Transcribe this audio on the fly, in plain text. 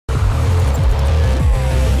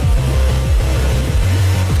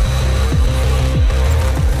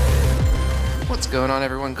going on,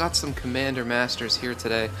 everyone? Got some Commander Masters here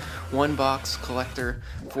today. 1 box collector,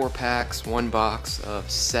 4 packs, 1 box of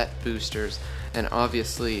set boosters, and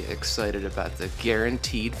obviously excited about the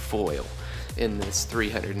guaranteed foil in this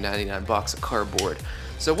 399 box of cardboard.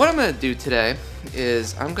 So what I'm going to do today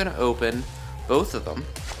is I'm going to open both of them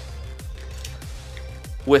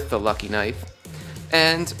with the lucky knife,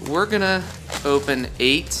 and we're going to open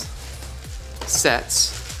 8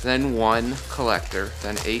 sets, then 1 collector,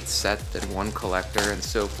 then 8 set, then 1 collector, and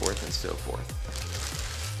so forth and so forth.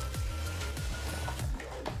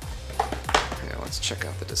 Okay, let's check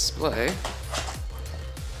out the display.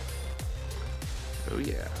 Oh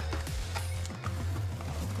yeah.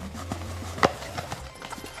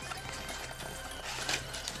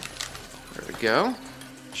 There we go.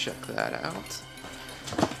 Check that out.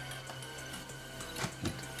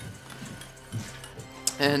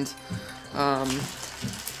 And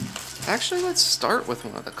actually, let's start with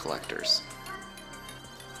one of the collectors.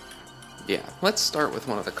 Yeah, let's start with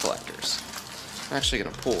one of the collectors. I'm actually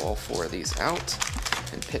going to pull all 4 of these out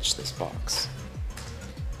and pitch this box.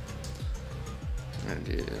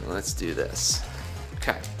 Let's do this.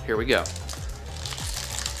 Okay, here we go. I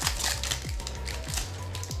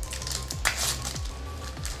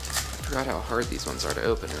forgot how hard these ones are to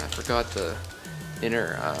open, and I forgot the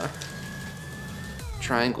inner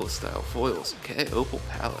triangle style foils. Okay, Opal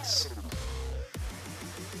Palace.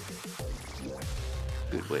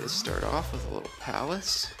 Good way to start off with a little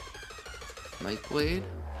Palace. Nightblade.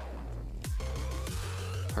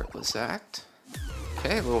 Heartless Act.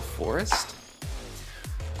 Okay, a little Forest.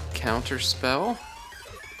 Counter Spell.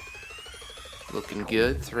 Looking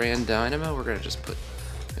good. Thran Dynamo. We're gonna just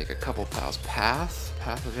make a couple piles.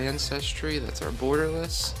 Path of Ancestry. That's our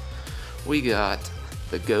borderless. We got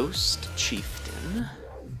the Ghost Chieftain.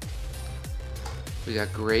 We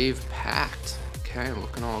got Grave Pact. Okay,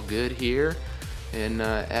 looking all good here. And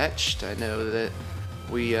Etched, I know that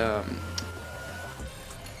we, I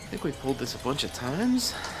think we pulled this a bunch of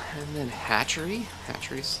times. And then Hatchery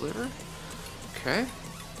Sliver. Okay.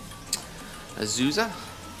 Azusa.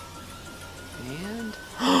 And,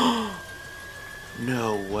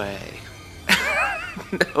 no way.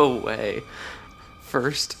 No way.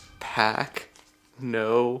 First pack.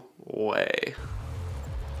 No way.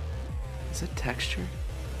 Is it texture?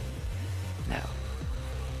 No.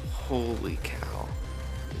 Holy cow.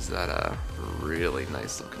 Is that a really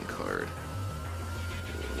nice looking card?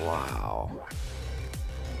 Wow.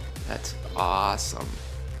 That's awesome.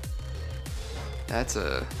 That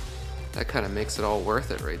kind of makes it all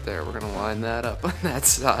worth it right there. We're gonna line that up on that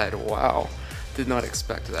side. Wow. Did not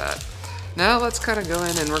expect that. Now let's kind of go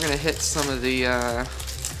in and we're gonna hit some of the,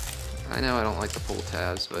 I know I don't like the pull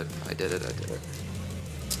tabs, but I did it.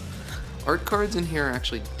 Art cards in here are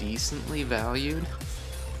actually decently valued.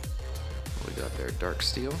 What we got there?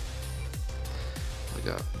 Darksteel. We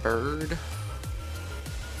got Bird.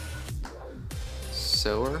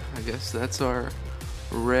 Sower. I guess that's our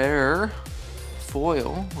rare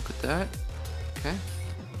foil. Look at that. Okay.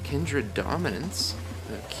 Kindred Dominance.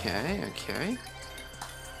 Okay.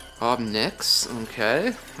 Obnix.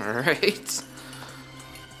 Okay. Alright.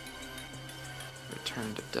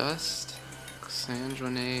 Return to Dust.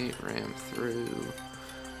 Sandronate, Ram Through,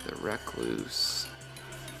 the Recluse,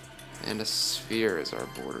 and a Sphere is our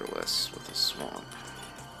borderless with a Swamp.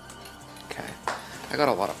 Okay, I got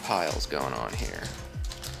a lot of piles going on here.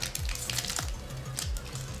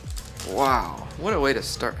 Wow, what a way to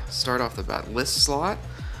start off the bat. List slot,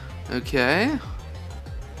 okay.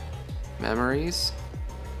 Memories.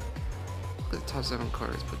 Look at the top 7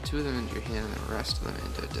 cards, put 2 of them into your hand and the rest of them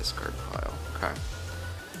into a discard pile. Okay.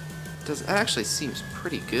 That actually seems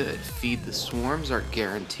pretty good. Feed the Swarms, our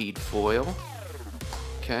guaranteed foil.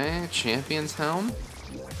 Okay, Champion's Helm.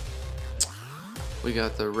 We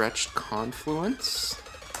got the Wretched Confluence.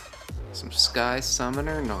 Some Sky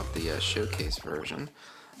Summoner, not the showcase version.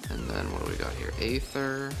 And then what do we got here?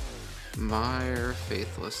 Aether, Mire,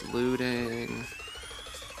 Faithless Looting.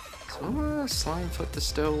 So, Slimefoot the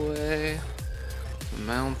Stowaway.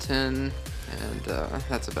 Mountain. And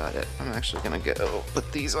that's about it. I'm actually gonna go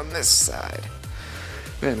put these on this side.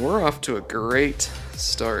 Man, we're off to a great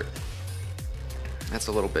start. That's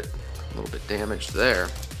a little bit damaged there.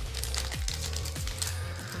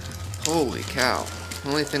 Holy cow. The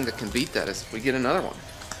only thing that can beat that is if we get another one.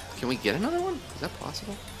 Can we get another one? Is that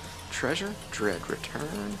possible? Treasure, Dread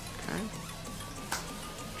Return. Okay.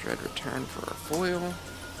 Dread Return for our foil.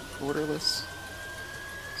 Borderless.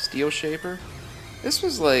 Steel Shaper. This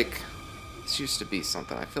used to be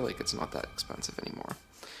something. I feel like it's not that expensive anymore.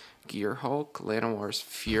 Gear Hulk, Lanoir's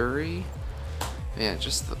Fury. Man,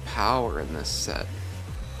 just the power in this set.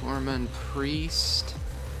 Gorman Priest.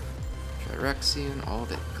 Phyrexian, all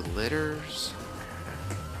that glitters.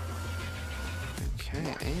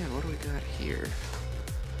 Okay, and what do we got here?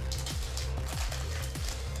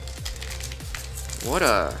 What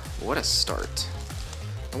a start.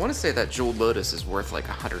 I want to say that Jeweled Lotus is worth like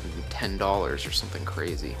 $110 or something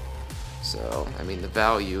crazy. So, I mean, the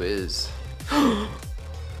value is... Not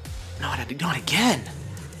again!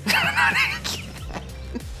 Not again!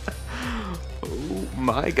 Oh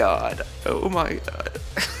my god. Oh my god.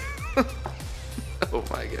 Oh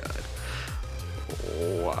my god.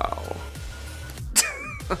 Wow.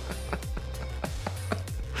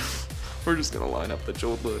 We're just gonna line up the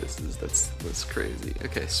Jeweled Lotuses. That's crazy.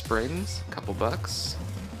 Okay, Springs, couple bucks.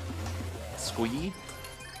 Squee.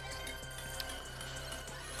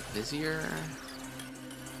 Vizier.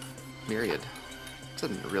 Myriad. It's a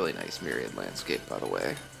really nice Myriad landscape, by the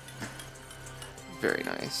way. Very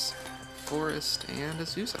nice. Forest and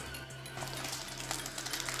Azusa.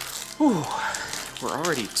 Whew. We're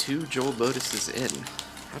already 2 Jeweled Lotuses in.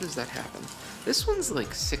 How does that happen? This one's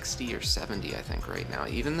like 60 or 70, I think, right now.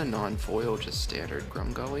 Even the non-foil, just standard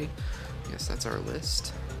Grumgully. I guess that's our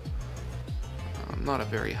list. Not a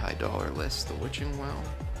very high dollar list. The Witching Well.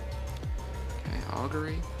 Okay,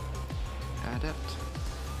 Augury. Adept.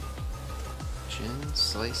 Jin,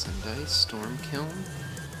 Slice and Dice, Storm Kiln.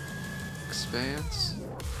 Expanse.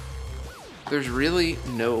 There's really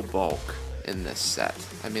no bulk in this set.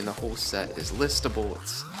 I mean, the whole set is listable.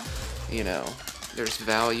 It's, you know, there's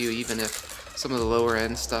value even if some of the lower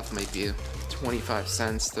end stuff might be 25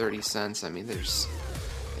 cents, 30 cents. I mean, it's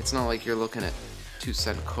not like you're looking at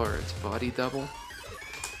 2-cent cards. Body Double.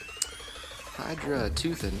 Hydra,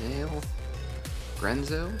 Tooth and Nail.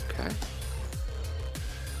 Grenzo, okay.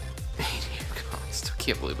 God, I still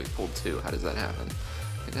can't believe we pulled 2. How does that happen?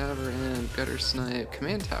 Cadaver and Gutter Snipe.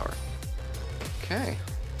 Command Tower. Okay.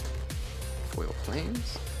 Foil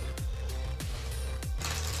Plains.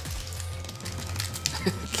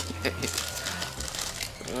 Okay.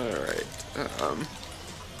 Alright.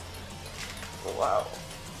 Wow.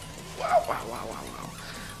 Wow.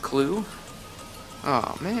 Clue.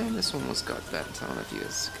 Oh man, this one almost got bent. I don't know if you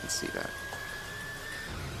guys can see that.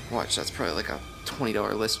 Watch, that's probably like a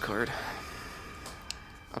 $20 list card.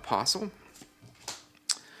 Apostle.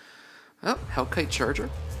 Oh, Hellkite Charger.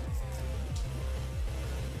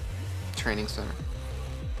 Training Center.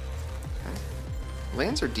 Okay.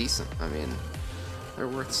 Lands are decent. I mean, they're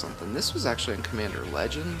worth something. This was actually in Commander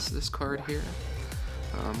Legends, this card here.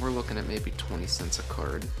 We're looking at maybe 20 cents a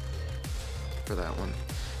card for that one.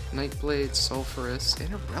 Nightblade, Sulphurous,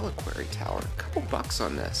 and a Reliquary Tower. A couple bucks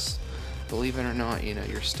on this. Believe it or not, you know,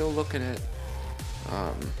 you're still looking at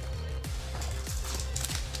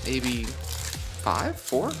maybe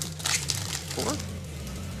 4?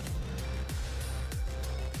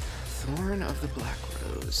 Thorn of the Black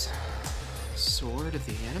Rose. Sword of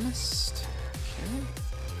the Animist. Okay.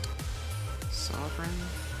 Sovereign.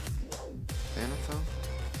 Thanathel.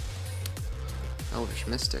 Elvish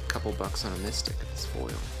Mystic. Couple bucks on a Mystic if it's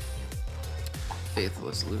foil.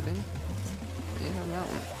 Faithless Looting. And a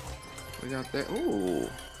Mountain. What we got there? Ooh.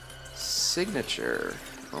 Signature.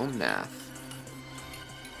 Omnath.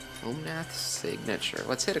 Omnath Signature.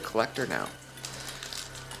 Let's hit a collector now.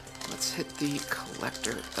 Let's hit the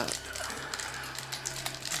collector up.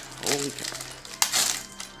 Holy cow.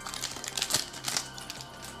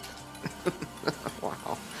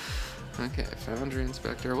 Wow. Okay, Foundry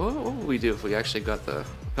Inspector. What would we do if we actually got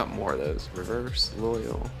more of those? Reverse,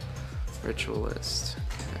 Loyal, Ritualist.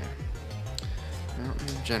 Okay.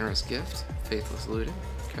 Mountain, Generous Gift, Faithless Looting.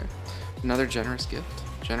 Okay. Another Generous Gift.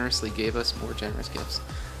 Generously gave us more generous gifts.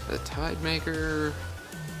 The Tidemaker.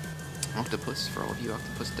 Octopus for all of you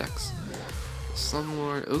Octopus decks.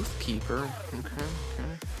 Slumlord, Oathkeeper. Okay.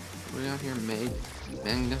 What do we got here?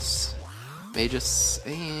 Magus,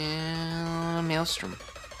 and Maelstrom.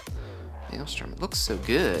 It looks so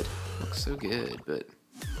good. But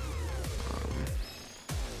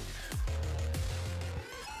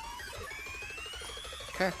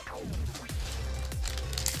okay.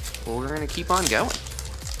 Well, we're gonna keep on going.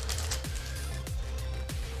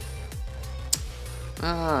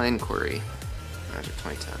 Inquiry. Magic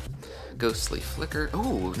 2010. Ghostly Flicker.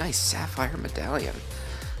 Oh, nice Sapphire Medallion.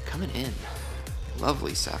 Coming in.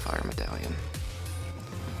 Lovely Sapphire Medallion.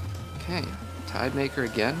 Okay. Tidemaker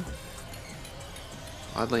again.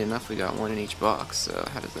 Oddly enough, we got one in each box, so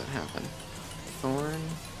how does that happen? Thorn.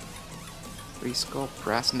 Resculpt,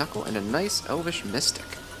 Brass Knuckle, and a nice Elvish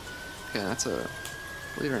Mystic. Okay, that's a...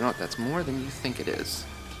 Believe it or not, that's more than you think it is.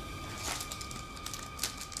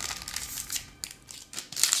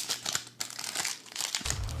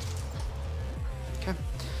 Okay.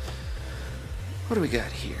 What do we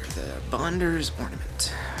got here? The Bonder's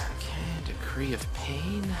Ornament. Okay, Decree of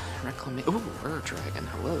Pain. Reclamation. Ooh, Ur Dragon.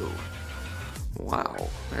 Hello. Wow,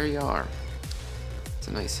 there you are. It's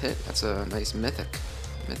a nice hit. That's a nice mythic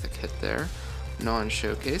hit there.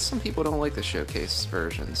 Non-showcase. Some people don't like the showcase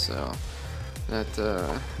version, so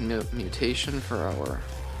that no mutation for our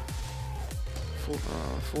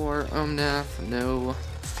for Omnath, no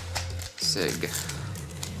Sig.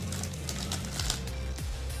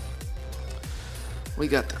 We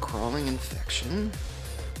got the Crawling Infection.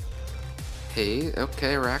 Hey,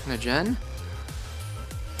 okay, Arachnogen.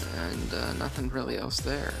 And nothing really else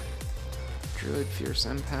there. Druid, Fierce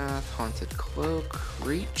Empath, Haunted Cloak,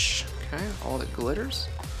 Reach. Okay, all that glitters.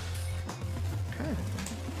 Okay.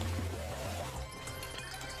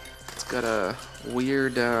 It's got a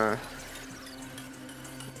weird,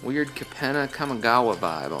 weird Capenna Kamigawa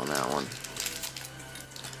vibe on that one.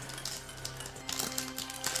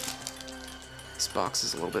 This box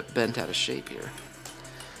is a little bit bent out of shape here.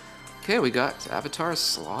 Okay, we got Avatar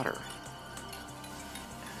Slaughter.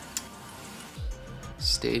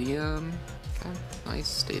 Stadium. Okay, nice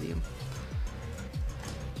stadium.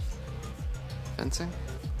 Fencing.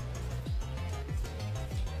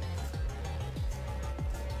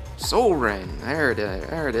 Soul Ring. There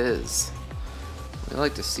it is. We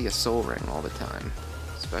like to see a Soul Ring all the time,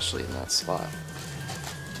 especially in that slot.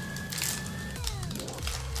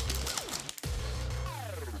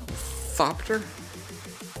 Thopter.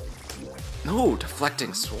 No,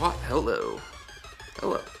 deflecting swat. Hello.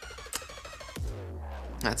 Hello.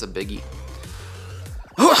 That's a biggie.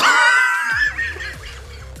 What?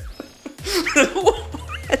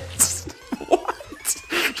 What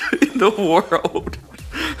in the world?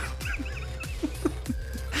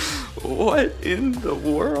 What in the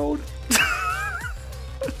world?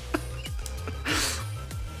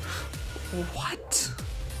 What?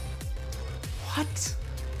 What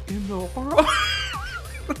in the world?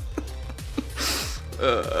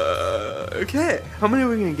 Okay, how many are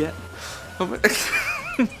we gonna get? How many?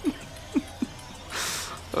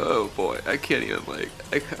 Oh boy, I can't even, like,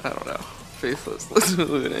 I don't know. Faithless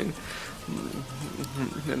looting.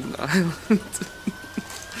 And an island.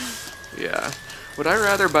 Yeah. Would I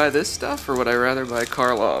rather buy this stuff, or would I rather buy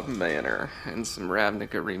Karlov Manor and some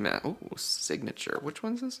Ravnica rematch? Oh, signature. Which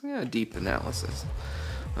one's this? Yeah, Deep Analysis.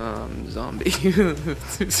 Zombie.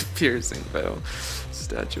 Piercing bow.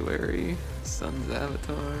 Statuary. Sun's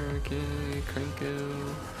Avatar. Okay.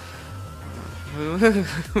 Krenko.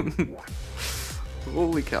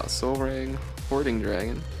 Holy cow. Soul Ring. Hoarding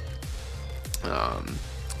Dragon.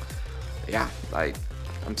 Yeah,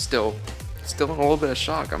 I'm still in a little bit of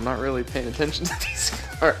shock. I'm not really paying attention to these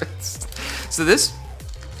cards. So this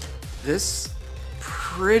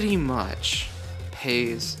pretty much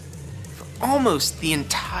pays for almost the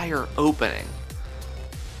entire opening.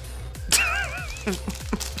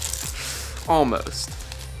 Almost.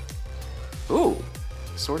 Ooh,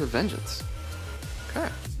 Sword of Vengeance. Okay.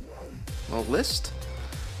 Well, list.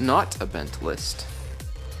 Not a bent list.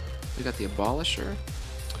 We got the Abolisher.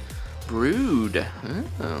 Brood.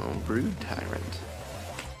 Oh, Brood Tyrant.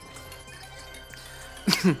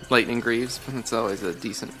 Lightning Greaves. That's always a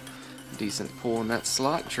decent pull in that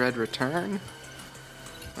slot. Dread Return.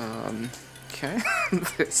 Okay.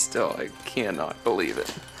 Still, I cannot believe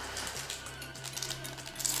it.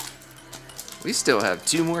 We still have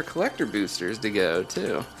 2 more collector boosters to go,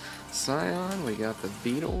 too. Scion, we got the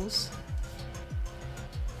Beatles.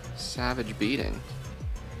 Savage Beating.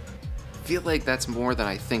 Feel like that's more than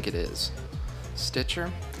I think it is.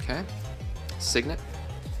 Stitcher, okay. Signet.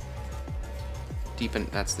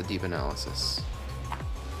 That's the Deep Analysis.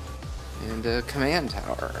 And Command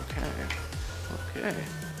Tower, okay. Okay.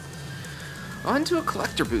 On to a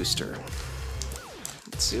collector booster.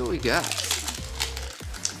 Let's see what we got.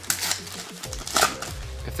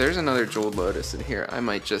 If there's another Jeweled Lotus in here, I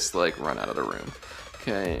might just, like, run out of the room.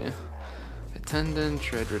 Okay. Attendant,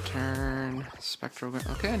 Dread Return, Spectral...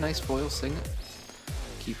 Okay, nice foil signet.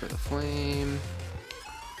 Keeper of the Flame.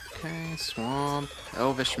 Okay, Swamp,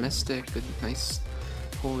 Elvish Mystic, good, nice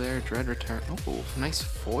pull there. Dread Return. Oh, nice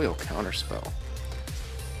foil counterspell.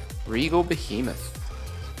 Regal Behemoth.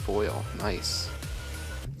 Foil, nice.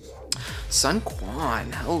 Sun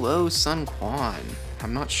Quan. Hello, Sun Quan.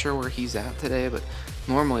 I'm not sure where he's at today, but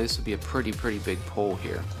normally this would be a pretty big pull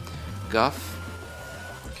here. Guff.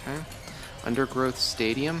 Okay. Undergrowth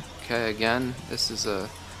Stadium. Okay, again, this is a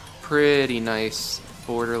pretty nice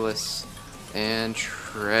borderless and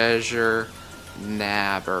treasure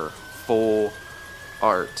nabber full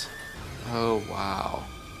art. Oh wow.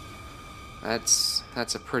 That's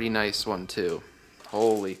a pretty nice one too.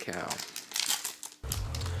 Holy cow.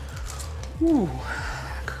 Whew,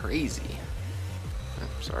 crazy.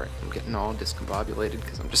 Oh, sorry, I'm getting all discombobulated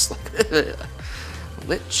because I'm just like,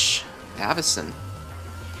 Lich, Avison,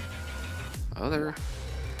 Other,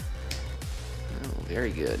 oh,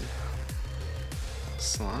 very good.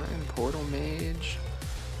 Slime, Portal Mage,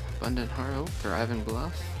 Abundant Heart, Thriving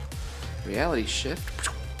Bluff, Reality Shift,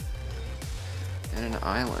 and an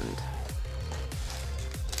Island.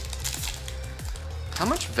 How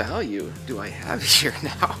much value do I have here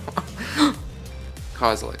now?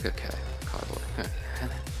 Kozilek, okay. Kozilek, okay.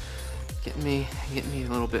 Getting me a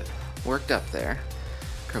little bit worked up there.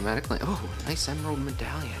 Chromatic Land. Oh, nice Emerald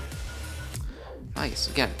Medallion. Nice.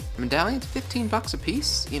 Again, medallions, $15 a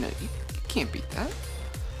piece. You know, you can't beat that,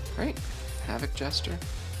 right? Havoc Jester,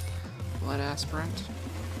 Blood Aspirant,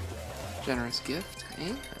 Generous Gift,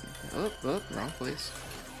 and oh, wrong place,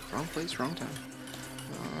 wrong time.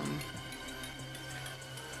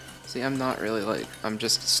 See, I'm not really like, I'm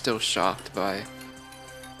just still shocked by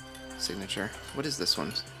signature. What is this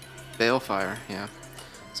one? Balefire, yeah.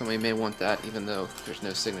 Somebody may want that even though there's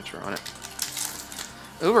no signature on it.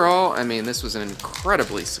 Overall, I mean, this was an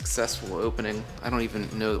incredibly successful opening. I don't even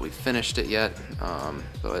know that we finished it yet,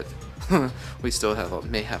 but we still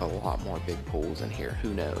may have a lot more big pulls in here.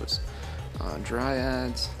 Who knows?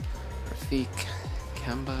 Dryads, Rafik,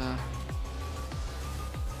 Kemba,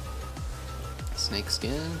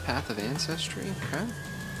 Snakeskin, Path of Ancestry, okay.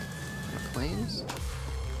 Plains.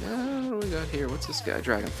 Yeah, what do we got here? What's this guy?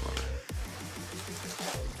 Dragonfly.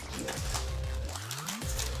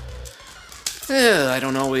 I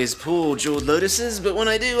don't always pull Jeweled Lotuses, but when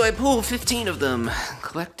I do, I pull 15 of them.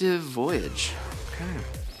 Collective Voyage. Okay.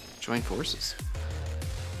 Join forces.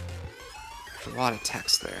 There's a lot of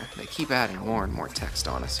text there. They keep adding more and more text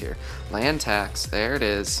on us here. Land tax. There it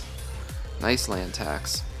is. Nice land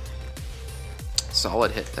tax.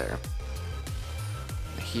 Solid hit there.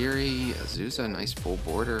 Ahiri, Azusa, nice full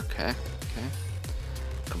border. Okay. Okay.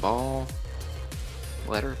 Cabal.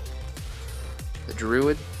 Letter. The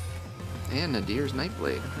Druid. And Nadir's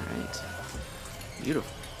Nightblade. Alright.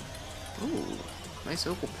 Beautiful. Ooh. Nice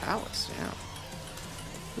Opal Palace. Yeah.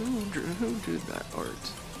 Who drew that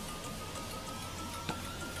art?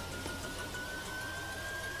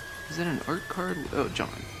 Is that an art card? Oh, John.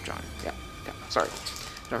 Yeah. Sorry.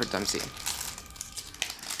 Had a hard time seeing.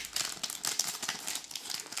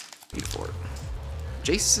 Beautiful art.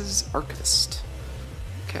 Jace's Archivist.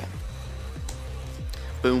 Okay.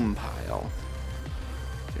 Boom Pile.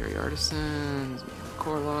 Fairy Artisans,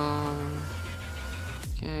 Korlov.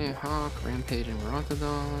 Okay, Hawk, Rampaging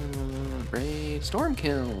Ronthodon, Raid,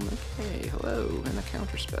 Stormkiln. Okay, hello, and a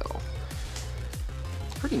counterspell.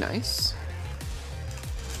 Pretty nice.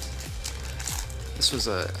 This was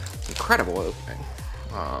a incredible opening.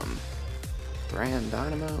 Brand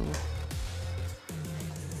Dynamo,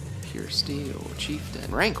 Pure Steel, Chieftain,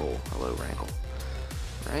 Rankle. Hello, Rankle.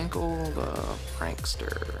 Rankle the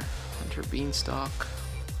Prankster, Hunter Beanstalk,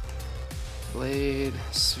 Blade,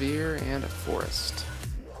 Sphere, and a Forest.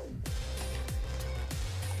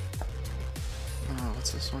 Oh,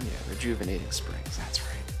 what's this one? Yeah, Rejuvenating Springs, that's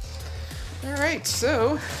right. Alright,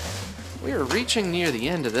 so we are reaching near the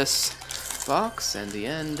end of this box and the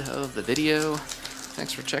end of the video.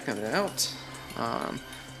 Thanks for checking it out.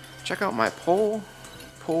 Check out my poll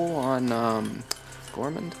on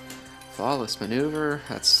Gormand. Flawless Maneuver,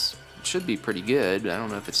 should be pretty good. I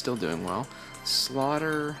don't know if it's still doing well.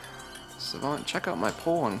 Slaughter, Savant, check out my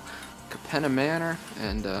poll on Capenna Manor,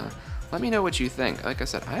 and let me know what you think. Like I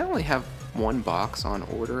said, I only have one box on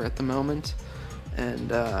order at the moment,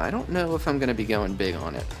 and I don't know if I'm going to be going big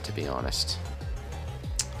on it, to be honest.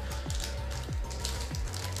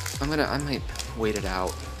 I might wait it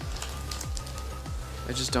out.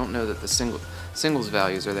 I just don't know that the singles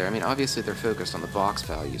values are there. I mean, obviously they're focused on the box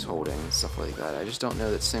values holding and stuff like that. I just don't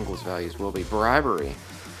know that singles values will be. Bribery.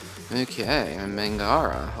 Okay, I'm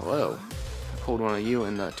Mangara. Hello. I pulled one of you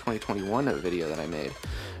in the 2021 video that I made.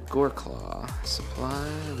 Goreclaw. Supply,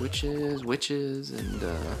 Witches, and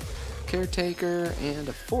Caretaker, and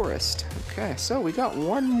a Forest. Okay, so we got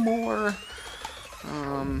one more.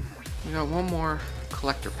 We got one more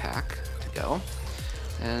collector pack to go.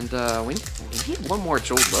 And we need one more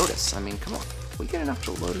Jeweled Lotus. I mean, come on. We get enough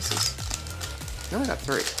Jeweled Lotuses. We only got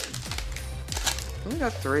 3. We only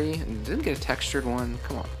got 3 and didn't get a textured one.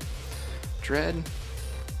 Come on. Dread,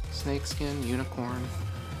 Snakeskin, Unicorn,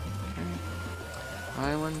 okay.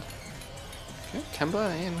 Island, okay. Kemba,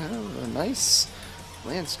 and a nice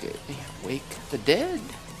landscape. Wake the Dead,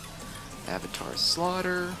 Avatar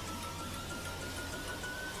Slaughter,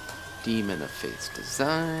 Demon of Faith's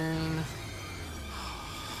Design,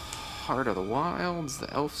 Heart of the Wilds,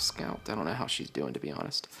 the Elf Scout. I don't know how she's doing, to be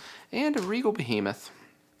honest. And a Regal Behemoth.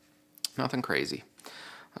 Nothing crazy.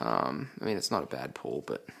 I mean, it's not a bad pull,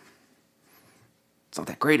 but it's not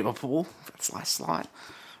that great of a pull. That's last slot,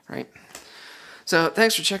 right? So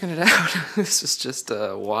thanks for checking it out. This is just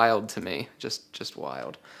wild to me, just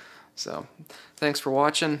wild. So thanks for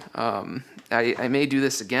watching. I may do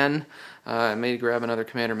this again. I may grab another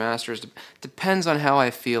Commander Masters. Depends on how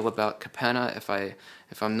I feel about Capenna.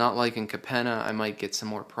 If I'm not liking Capenna, I might get some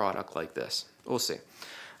more product like this. We'll see.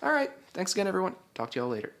 All right. Thanks again, everyone. Talk to y'all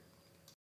later.